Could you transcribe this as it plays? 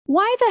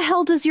Why the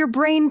hell does your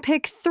brain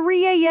pick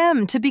 3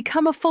 a.m. to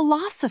become a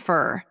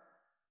philosopher?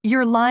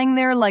 You're lying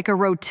there like a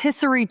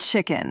rotisserie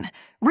chicken,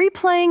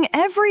 replaying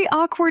every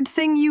awkward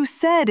thing you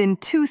said in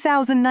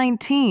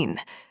 2019,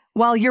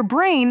 while your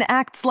brain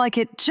acts like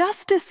it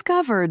just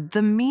discovered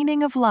the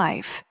meaning of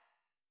life.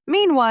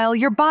 Meanwhile,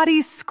 your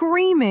body's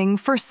screaming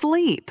for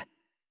sleep.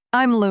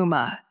 I'm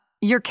Luma,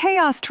 your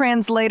chaos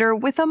translator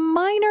with a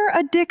minor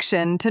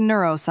addiction to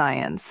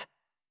neuroscience.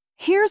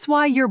 Here's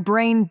why your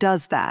brain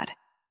does that,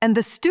 and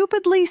the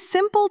stupidly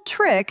simple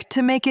trick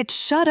to make it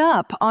shut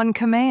up on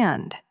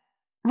command.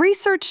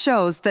 Research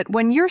shows that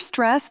when you're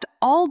stressed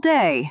all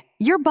day,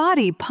 your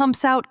body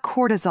pumps out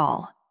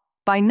cortisol.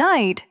 By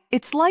night,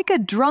 it's like a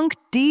drunk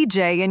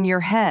DJ in your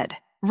head,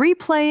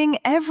 replaying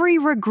every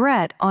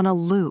regret on a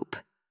loop.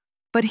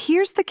 But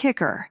here's the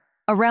kicker.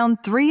 Around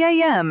 3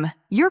 a.m.,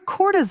 your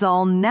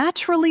cortisol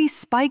naturally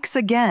spikes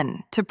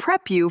again to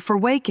prep you for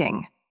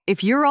waking.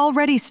 If you're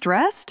already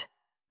stressed,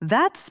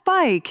 that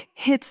spike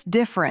hits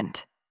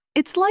different.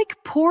 It's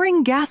like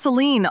pouring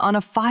gasoline on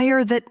a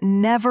fire that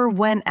never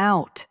went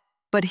out.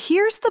 But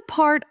here's the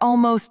part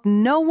almost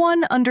no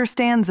one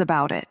understands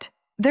about it.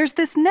 There's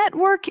this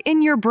network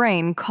in your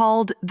brain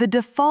called the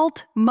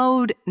default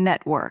mode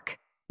network.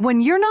 When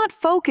you're not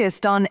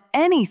focused on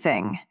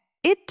anything,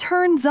 it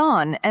turns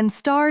on and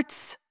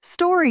starts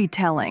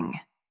storytelling,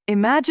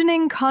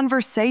 imagining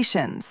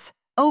conversations,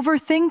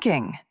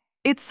 overthinking.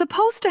 It's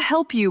supposed to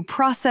help you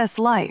process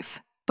life,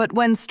 but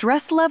when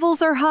stress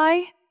levels are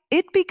high,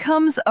 it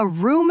becomes a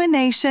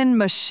rumination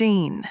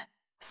machine.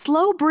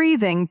 Slow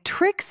breathing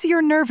tricks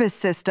your nervous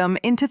system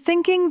into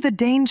thinking the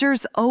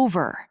danger's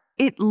over.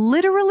 It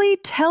literally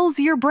tells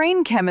your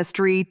brain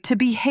chemistry to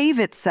behave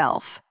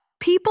itself.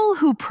 People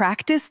who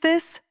practice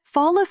this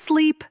fall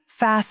asleep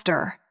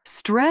faster,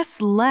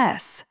 stress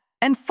less,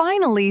 and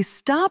finally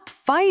stop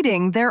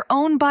fighting their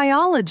own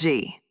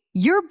biology.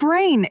 Your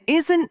brain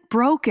isn't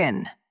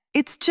broken.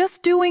 It's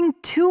just doing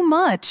too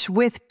much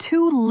with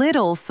too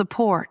little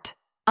support.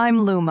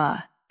 I'm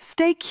Luma.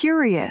 Stay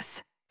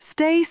curious.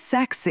 Stay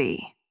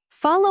sexy.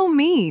 Follow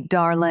me,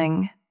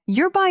 darling.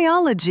 Your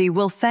biology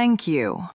will thank you.